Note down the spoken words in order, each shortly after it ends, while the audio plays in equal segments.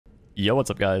Yo,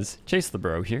 what's up guys? Chase the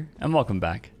Bro here, and welcome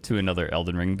back to another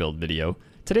Elden Ring build video.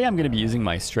 Today I'm going to be using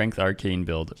my Strength Arcane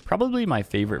build, probably my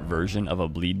favorite version of a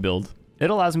bleed build. It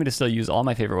allows me to still use all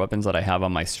my favorite weapons that I have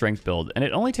on my Strength build, and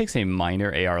it only takes a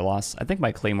minor AR loss. I think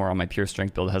my Claymore on my pure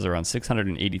Strength build has around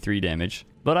 683 damage,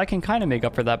 but I can kind of make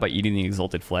up for that by eating the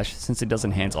Exalted Flesh, since it does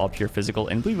enhance all pure physical,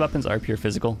 and bleed weapons are pure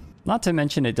physical. Not to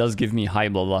mention it does give me high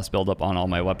blood loss buildup on all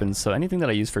my weapons, so anything that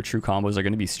I use for true combos are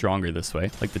going to be stronger this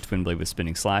way, like the Twin Blade with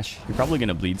Spinning Slash. You're probably going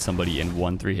to bleed somebody in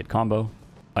one 3-hit combo.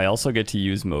 I also get to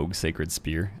use Mohg's Sacred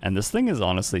Spear, and this thing is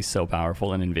honestly so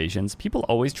powerful in invasions. People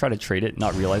always try to trade it,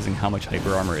 not realizing how much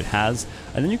hyper armor it has,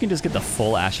 and then you can just get the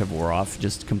full Ash of War off,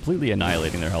 just completely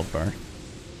annihilating their health bar.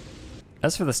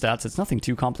 As for the stats, it's nothing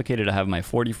too complicated. I have my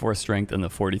 44 Strength and the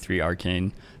 43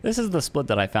 Arcane. This is the split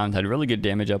that I found had really good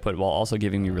damage output while also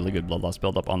giving me really good blood loss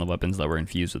buildup on the weapons that were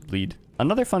infused with bleed.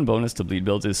 Another fun bonus to bleed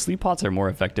builds is sleep pots are more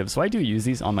effective, so I do use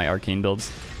these on my Arcane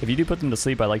builds. If you do put them to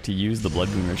sleep, I like to use the Blood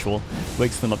Boon Ritual.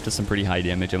 Wakes them up to some pretty high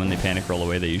damage, and when they panic roll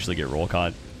away, they usually get roll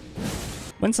caught.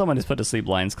 When someone is put to sleep,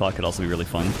 Lion's Claw could also be really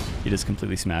fun. You just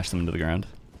completely smash them into the ground.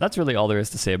 That's really all there is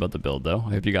to say about the build though.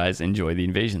 I hope you guys enjoy the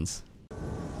invasions.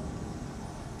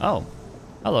 Oh,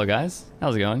 hello guys,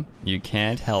 how's it going? You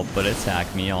can't help but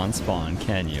attack me on spawn,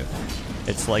 can you?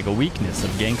 It's like a weakness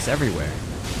of ganks everywhere.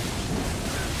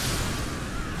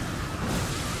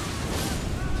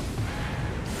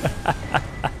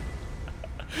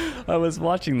 I was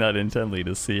watching that intently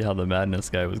to see how the madness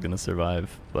guy was gonna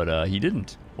survive, but he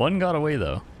didn't. One got away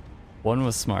though. One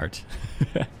was smart.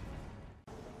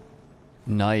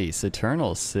 Nice,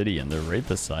 Eternal City, and they're right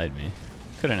beside me.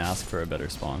 Couldn't ask for a better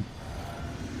spawn.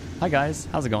 Hi guys,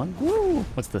 how's it going? Woo!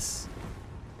 What's this?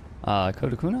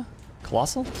 Kodakuna?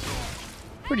 Colossal?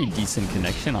 Pretty decent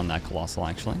connection on that Colossal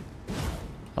actually.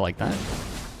 I like that.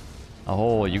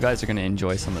 Oh, you guys are gonna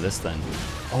enjoy some of this then.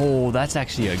 Oh, that's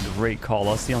actually a great call.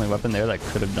 That's the only weapon there that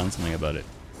could have done something about it.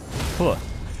 Huh.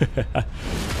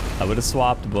 I would have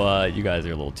swapped, but you guys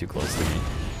are a little too close to me.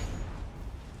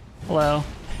 Hello.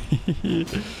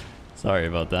 Sorry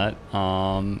about that.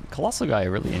 Colossal guy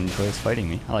really enjoys fighting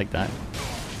me. I like that.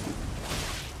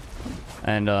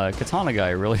 And Katana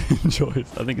guy really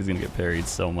enjoys. I think he's gonna get parried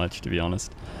so much, to be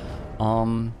honest.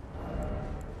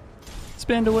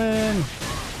 Spin to win.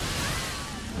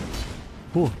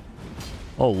 Ooh.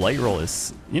 Oh, light roll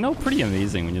is, you know, pretty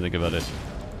amazing when you think about it.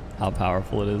 How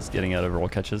powerful it is getting out of roll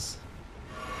catches.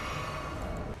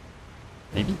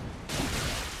 Maybe.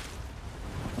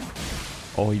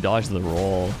 Oh, he dodged the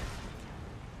roll.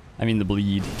 I mean the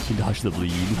bleed. He dodged the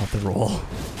bleed, not the roll.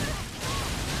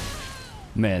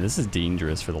 Man, this is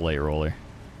dangerous for the light roller.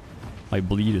 My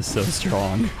bleed is so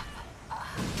strong.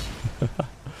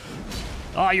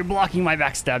 Oh, you're blocking my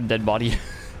backstab, dead body.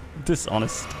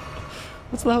 Dishonest.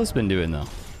 What's the host been doing though?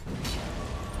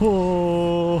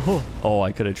 Oh, oh,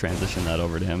 I could have transitioned that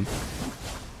over to him.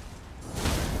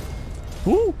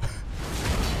 Woo!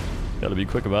 Gotta be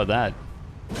quick about that.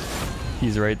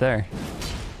 He's right there.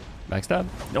 Backstab?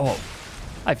 Oh,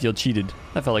 I feel cheated.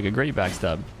 That felt like a great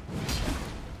backstab.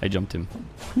 I jumped him.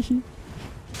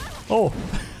 Oh,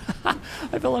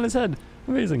 I fell on his head.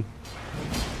 Amazing.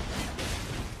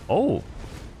 Oh,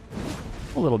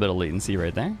 a little bit of latency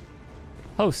right there.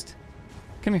 Host,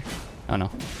 come here. Oh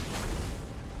no.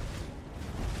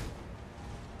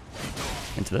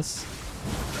 Into this.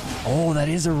 Oh, that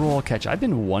is a roll catch. I've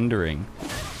been wondering.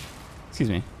 Excuse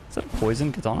me. Is that a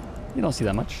poison katana? You don't see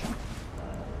that much.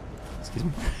 Excuse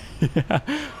me.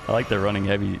 I like the running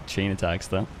heavy chain attacks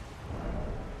though.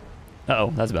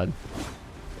 Uh-oh, that's bad.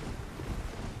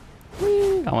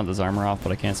 Whee! I want this armor off,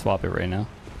 but I can't swap it right now.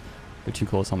 They're too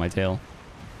close on my tail.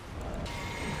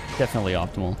 Definitely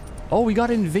optimal. Oh, we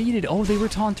got invaded. Oh, they were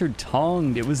taunted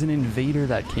tongued. It was an invader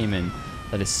that came in.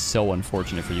 That is so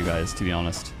unfortunate for you guys, to be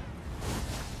honest.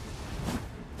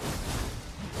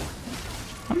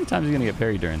 How many times are you gonna get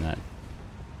parried during that?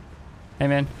 Hey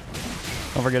man,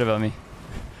 don't forget about me.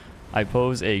 I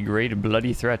pose a great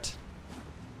bloody threat.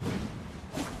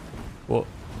 Whoa,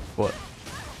 what?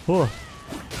 Whoa.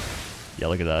 Yeah,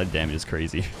 look at that. That damage is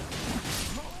crazy.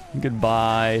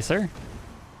 Goodbye, sir.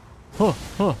 Oh,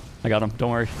 oh, I got him.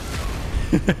 Don't worry.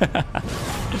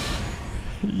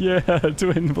 Yeah,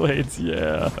 twin blades.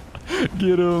 Yeah,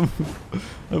 get him.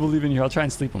 I believe in you. I'll try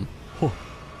and sleep him. Oh,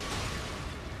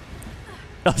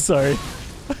 oh sorry.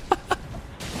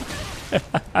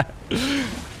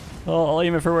 Oh, I'll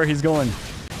aim it for where he's going.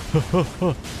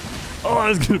 Oh, I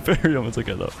was gonna parry him. It's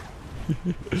okay though.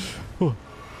 Oh,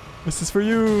 this is for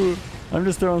you. I'm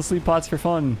just throwing sleep pots for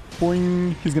fun.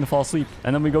 Boing. He's gonna fall asleep.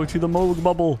 And then we go to the Mohg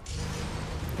bubble.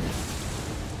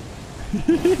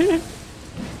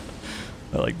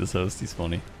 I like this host. He's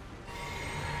funny.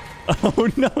 Oh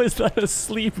no, is that a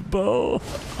sleep bow?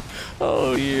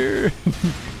 Oh dear.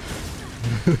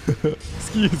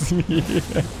 Excuse me.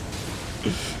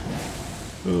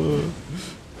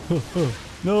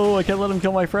 No, I can't let him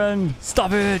kill my friend.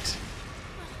 Stop it.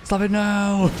 Stop it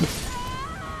now.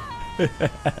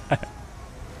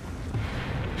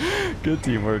 Good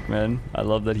teamwork, man. I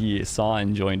love that he saw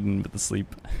and joined in with the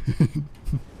sleep.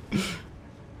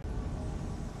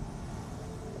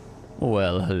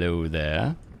 Well, hello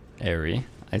there, Airy.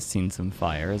 I seen some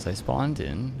fire as I spawned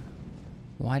in.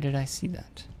 Why did I see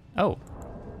that? Oh.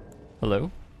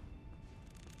 Hello?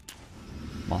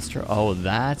 Monster? Oh,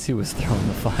 that's who was throwing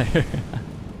the fire.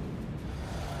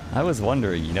 I was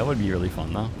wondering, you know what would be really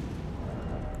fun though?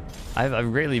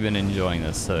 I've greatly been enjoying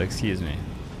this, so excuse me.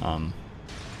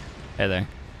 Hey there.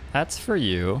 That's for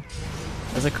you.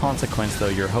 As a consequence though,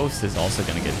 your host is also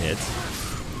gonna get hit.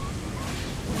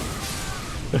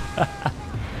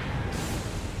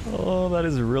 Oh, that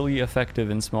is really effective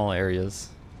in small areas.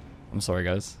 I'm sorry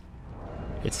guys.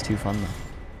 It's too fun though.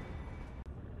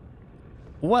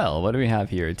 Well, what do we have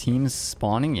here? Teams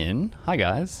spawning in. Hi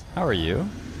guys, how are you?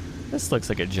 This looks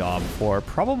like a job for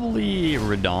probably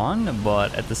Radon,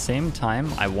 but at the same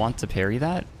time, I want to parry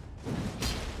that.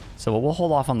 So we'll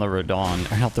hold off on the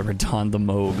Radon, or not the Radon, the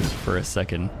Moog for a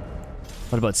second.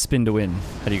 What about Spin to Win?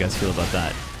 How do you guys feel about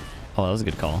that? Oh, that was a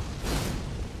good call.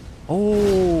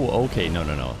 Oh, okay,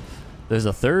 no. There's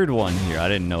a third one here, I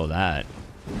didn't know that.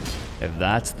 If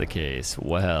that's the case,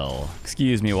 well,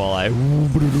 excuse me while I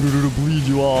bleed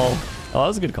you all. Oh, that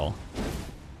was a good call.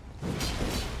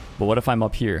 But what if I'm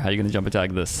up here? How are you gonna jump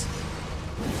attack this?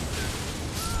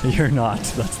 You're not,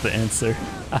 that's the answer.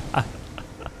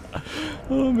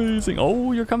 Oh, amazing.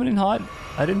 Oh, you're coming in hot.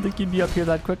 I didn't think you'd be up here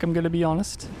that quick, I'm gonna be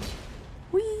honest.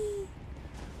 Whee!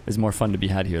 There's more fun to be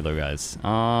had here though, guys.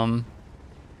 I'm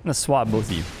gonna swap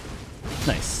both of you.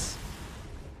 Nice.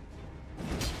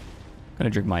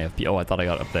 Gonna drink my FP. Oh, I thought I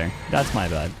got up there. That's my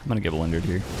bad. I'm gonna get blendered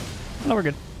here. No, we're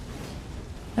good.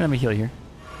 And then we heal here.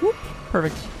 Whoop,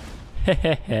 perfect.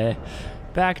 Hehehe.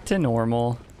 Back to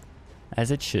normal. As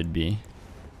it should be.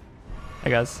 Hey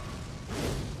guys.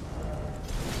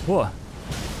 Whoa.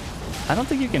 I don't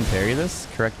think you can parry this.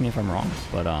 Correct me if I'm wrong.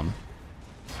 But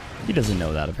he doesn't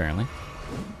know that apparently.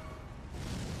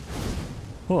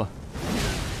 Whoa.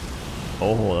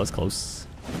 Oh, that was close.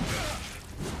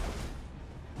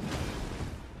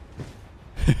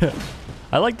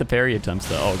 I like the parry attempts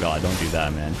though. Oh god, don't do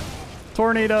that, man.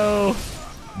 Tornado!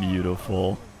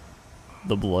 Beautiful.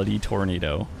 The bloody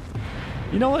tornado.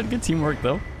 You know what? Good teamwork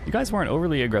though. You guys weren't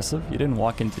overly aggressive. You didn't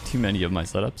walk into too many of my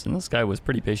setups, and this guy was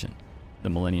pretty patient. The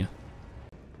Millennia.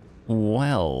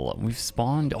 Well, we've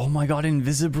spawned. Oh my god,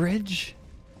 Invisibridge?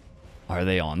 Are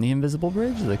they on the invisible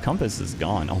bridge? The compass is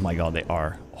gone. Oh my god, they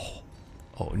are.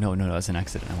 Oh no, that's an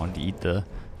accident. I wanted to eat the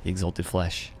exalted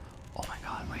flesh. Oh my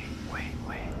god, wait.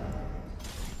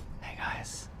 Hey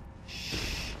guys.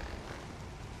 Shh.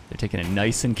 They're taking it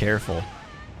nice and careful.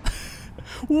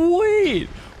 Wait,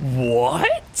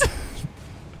 what?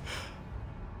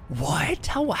 What?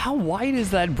 How wide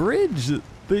is that bridge?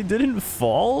 They didn't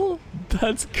fall?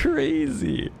 That's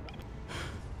crazy.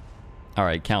 All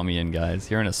right, count me in, guys.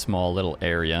 You're in a small little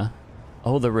area.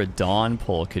 Oh, the Radon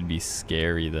pull could be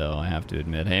scary, though, I have to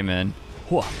admit. Hey, man.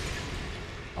 Whoa.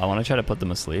 I want to try to put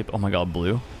them asleep. Oh, my God,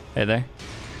 Blue. Hey there.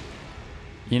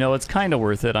 You know, it's kind of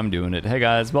worth it. I'm doing it. Hey,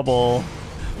 guys, bubble.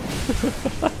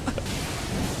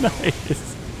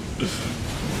 Nice.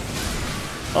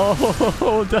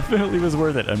 Oh, definitely was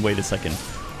worth it. And wait a second.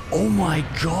 Oh, my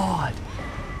God.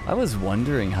 I was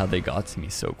wondering how they got to me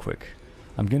so quick.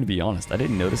 I'm going to be honest. I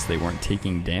didn't notice they weren't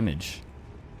taking damage.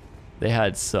 They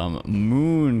had some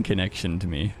moon connection to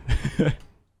me.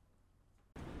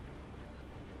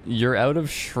 You're out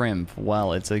of shrimp.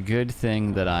 Well, it's a good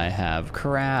thing that I have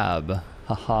crab.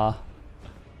 Haha.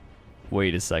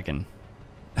 Wait a second.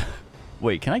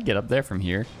 Wait, can I get up there from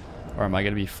here? Or am I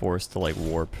going to be forced to like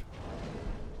warp?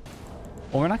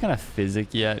 Well, we're not going to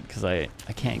physic yet because I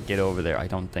can't get over there, I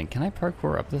don't think. Can I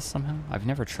parkour up this somehow? I've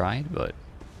never tried, but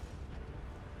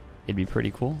it'd be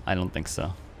pretty cool. I don't think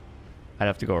so. I'd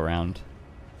have to go around.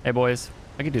 Hey boys,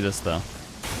 I could do this though.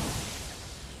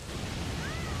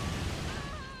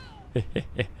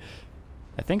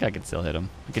 I think I could still hit him.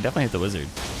 I could definitely hit the wizard.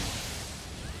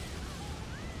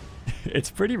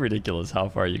 It's pretty ridiculous how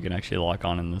far you can actually lock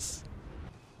on in this.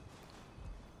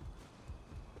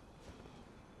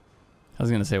 I was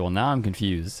gonna say, well, now I'm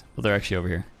confused, but they're actually over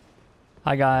here.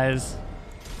 Hi guys,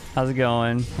 how's it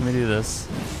going? Let me do this.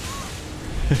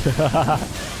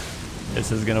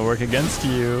 This is gonna work against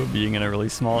you, being in a really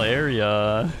small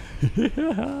area.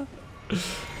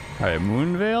 Alright,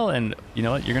 Moonveil, and you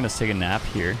know what? You're gonna take a nap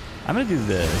here. I'm gonna do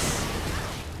this.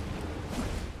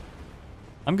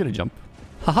 I'm gonna jump.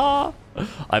 Haha!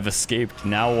 I've escaped.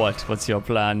 Now what? What's your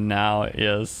plan now?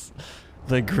 Yes.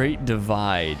 The Great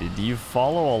Divide. Do you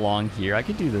follow along here? I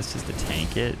could do this just to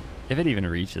tank it. If it even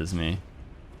reaches me.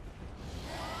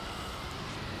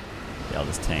 Yeah, I'll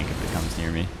just tank if it comes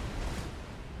near me.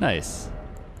 Nice.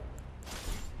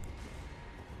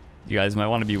 You guys might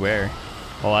want to beware.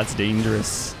 Oh, that's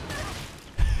dangerous.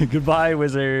 Goodbye,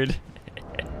 wizard.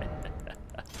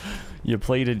 You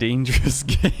played a dangerous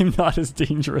game. Not as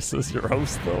dangerous as your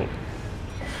host, though.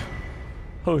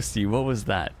 Hosty, what was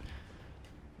that?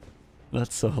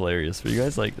 That's so hilarious. Were you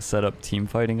guys like set up team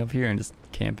fighting up here and just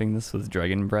camping this with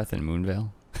Dragon Breath and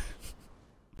Moonveil?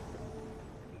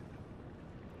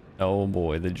 Oh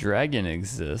boy, the dragon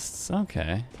exists.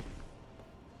 Okay.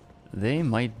 They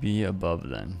might be above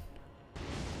then.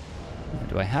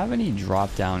 Do I have any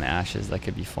drop down ashes that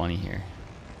could be funny here?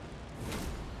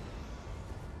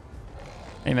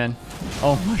 Hey man.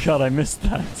 Oh my god, I missed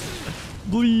that.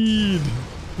 Bleed.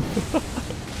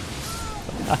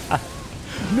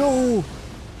 No!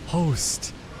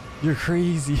 Host, you're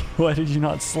crazy. Why did you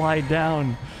not slide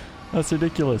down? That's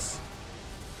ridiculous.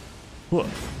 What?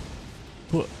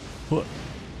 What? What?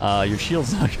 Your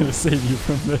shield's not gonna save you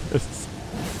from this.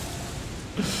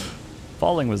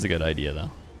 Falling was a good idea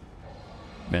though.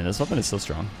 Man, this weapon is so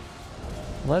strong.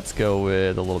 Let's go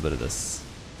with a little bit of this.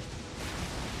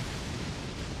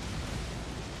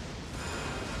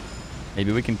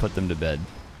 Maybe we can put them to bed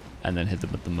and then hit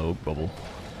them with the Moog bubble.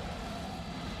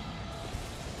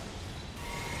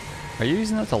 Are you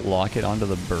using that to lock it onto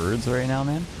the birds right now,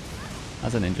 man?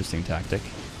 That's an interesting tactic.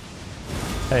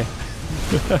 Hey.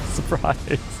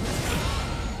 Surprise.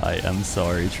 I am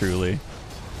sorry, truly.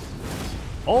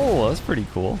 Oh, that's pretty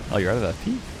cool. Oh, you're out of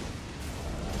FP?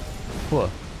 Whoa.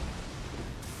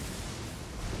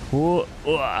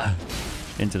 Whoa.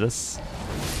 Into this.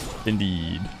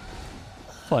 Indeed.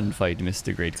 Fun fight,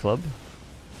 Mr. Great Club.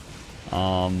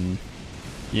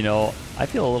 You know, I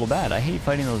feel a little bad. I hate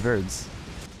fighting those birds.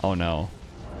 Oh no.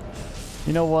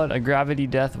 You know what? A gravity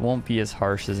death won't be as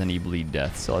harsh as any bleed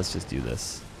death, so let's just do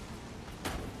this.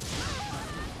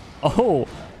 Oh!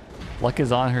 Luck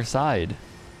is on her side.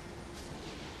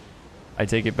 I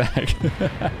take it back.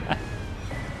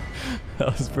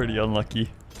 That was pretty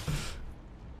unlucky.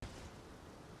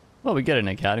 Well, we get an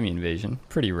Academy invasion.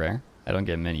 Pretty rare. I don't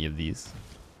get many of these.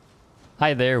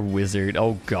 Hi there, wizard.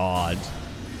 Oh god.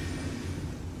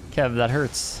 Kev, that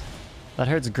hurts. That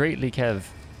hurts greatly, Kev.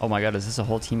 Oh my god, is this a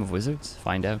whole team of wizards?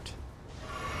 Find out.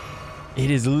 It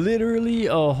is literally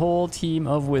a whole team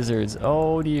of wizards.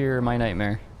 Oh dear, my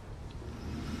nightmare.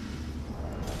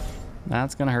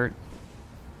 That's gonna hurt.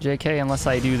 JK, unless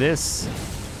I do this.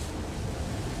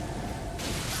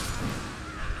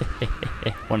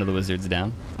 One of the wizards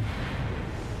down.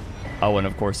 Oh, and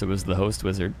of course it was the host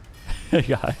wizard. Hey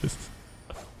guys.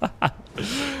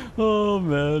 Oh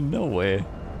man, no way.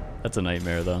 That's a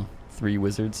nightmare though. 3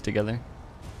 wizards together.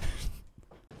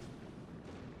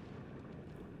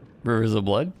 Rivers of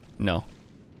Blood? No.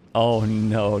 Oh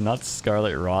no, not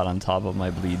Scarlet Rot on top of my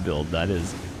bleed build. That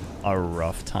is a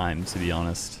rough time, to be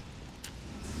honest.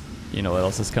 You know what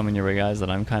else is coming your way, guys, that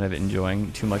I'm kind of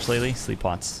enjoying too much lately? Sleep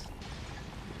pots.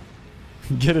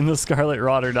 Get in the Scarlet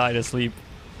Rot or die to sleep.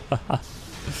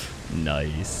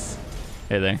 Nice.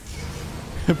 Hey there.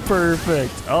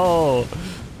 Perfect. Oh,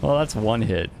 well, that's one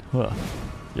hit.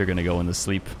 You're gonna go into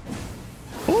sleep.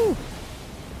 Ooh.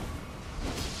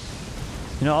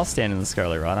 You know, I'll stand in the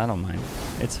Scarlet Rot. I don't mind.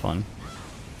 It's fun.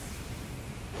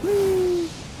 Woo.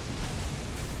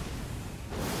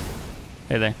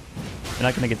 Hey there. You're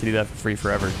not gonna get to do that for free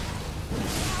forever.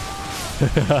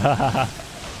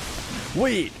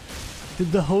 Wait,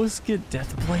 did the host get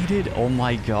death bladed? Oh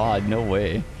my god, no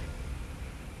way.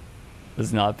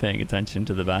 Was not paying attention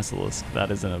to the basilisk.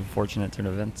 That is an unfortunate turn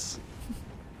of events.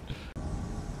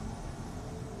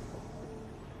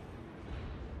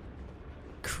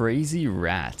 Crazy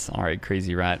rat. Alright,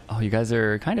 crazy rat. Oh, you guys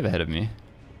are kind of ahead of me.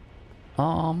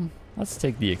 Let's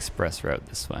take the express route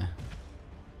this way.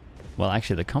 Well,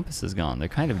 actually, the compass is gone. They're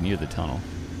kind of near the tunnel.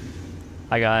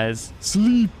 Hi, guys.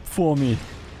 Sleep for me.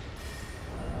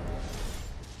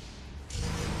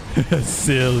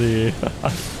 Silly.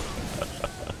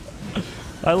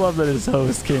 I love that his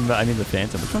host came back. I mean, the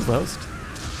Phantom. Which one's the host?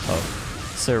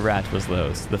 Oh, Sir Rat was the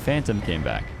host. The Phantom came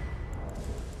back.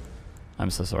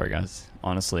 I'm so sorry, guys.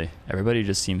 Honestly, everybody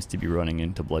just seems to be running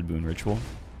into Blood Boon Ritual.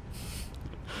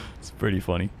 It's pretty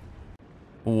funny.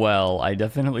 Well, I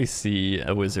definitely see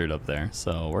a wizard up there,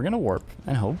 so we're gonna warp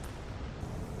and hope.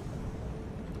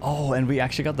 Oh, and we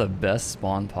actually got the best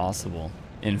spawn possible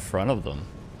in front of them.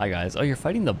 Hi, guys. Oh, you're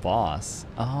fighting the boss.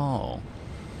 Oh.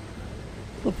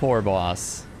 The poor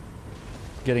boss.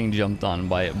 Getting jumped on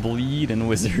by a Bleed and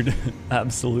Wizard.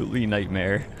 Absolutely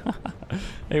nightmare.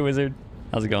 Hey, Wizard.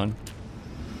 How's it going?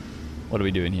 What are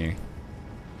we doing here?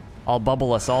 I'll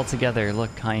bubble us all together.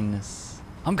 Look, kindness.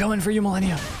 I'm coming for you,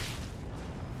 Millennia.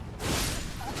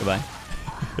 Goodbye.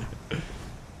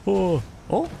 Oh.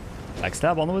 Oh.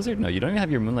 Backstab on the Wizard? No, you don't even have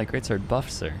your Moonlight Greatsword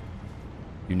buffed, sir.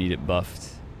 You need it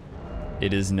buffed.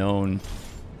 It is known.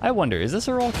 I wonder, is this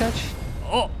a roll catch?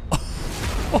 Oh!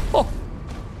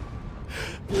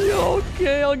 Yo,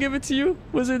 okay, I'll give it to you.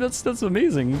 Wizard, that's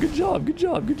amazing. Good job, good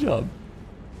job, good job.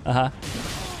 Uh-huh.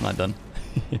 I'm not done.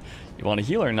 You want to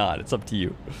heal or not? It's up to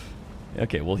you.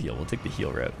 Okay, we'll heal. We'll take the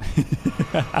heal route.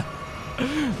 That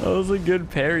was a good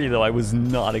parry, though. I was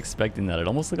not expecting that. It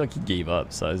almost looked like he gave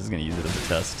up, so I was just going to use it as a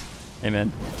test. Hey,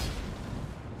 man.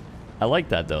 I like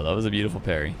that, though. That was a beautiful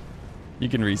parry. You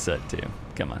can reset, too.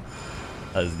 Come on.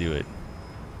 Let's do it.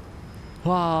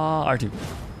 Wah, R2.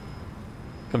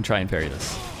 Come try and parry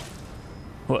this.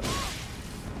 What?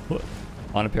 What?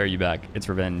 I want to parry you back. It's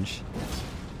revenge.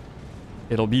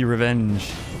 It'll be revenge.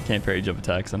 Can't parry jump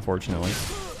attacks, unfortunately.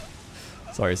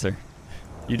 Sorry, sir.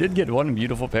 You did get one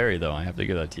beautiful parry, though. I have to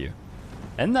give that to you.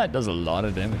 And that does a lot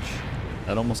of damage.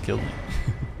 That almost killed me.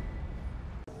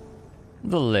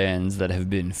 The lands that have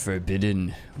been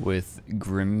forbidden with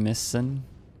Grimison.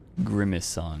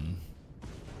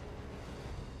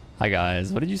 Hi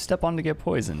guys, what did you step on to get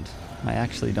poisoned? I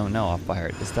actually don't know off by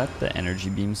heart. Is that the energy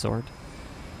beam sword?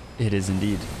 It is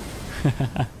indeed.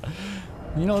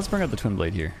 You know, let's bring out the twin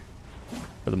blade here.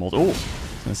 For the multi- oh! I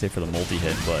was gonna say for the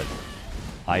multi-hit, but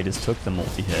I just took the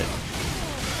multi-hit.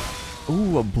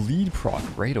 Ooh, a bleed proc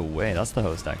right away. That's the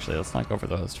host, actually. Let's not go for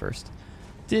the host first.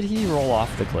 Did he roll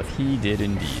off the cliff? He did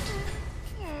indeed.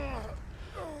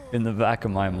 In the back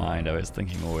of my mind, I was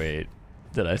thinking, wait,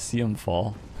 did I see him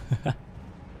fall?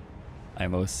 I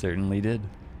most certainly did.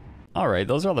 Alright,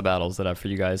 those are all the battles that I have for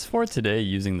you guys for today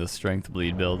using the Strength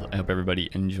Bleed build. I hope everybody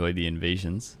enjoyed the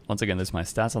invasions. Once again, there's my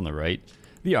stats on the right,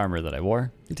 the armor that I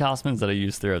wore, the talismans that I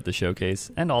used throughout the showcase,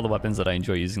 and all the weapons that I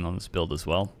enjoy using on this build as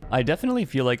well. I definitely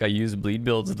feel like I use Bleed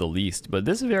builds the least, but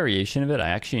this variation of it I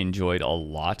actually enjoyed a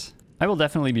lot. I will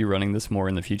definitely be running this more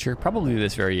in the future, probably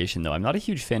this variation though. I'm not a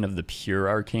huge fan of the pure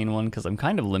arcane one because I'm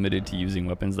kind of limited to using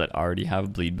weapons that already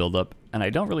have bleed buildup, and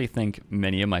I don't really think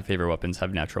many of my favorite weapons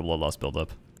have natural blood loss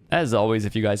buildup. As always,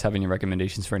 if you guys have any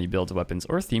recommendations for any builds, weapons,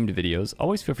 or themed videos,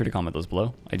 always feel free to comment those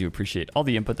below. I do appreciate all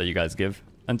the input that you guys give.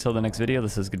 Until the next video,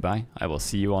 this is goodbye. I will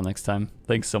see you all next time.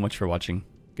 Thanks so much for watching.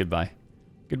 Goodbye.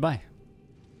 Goodbye.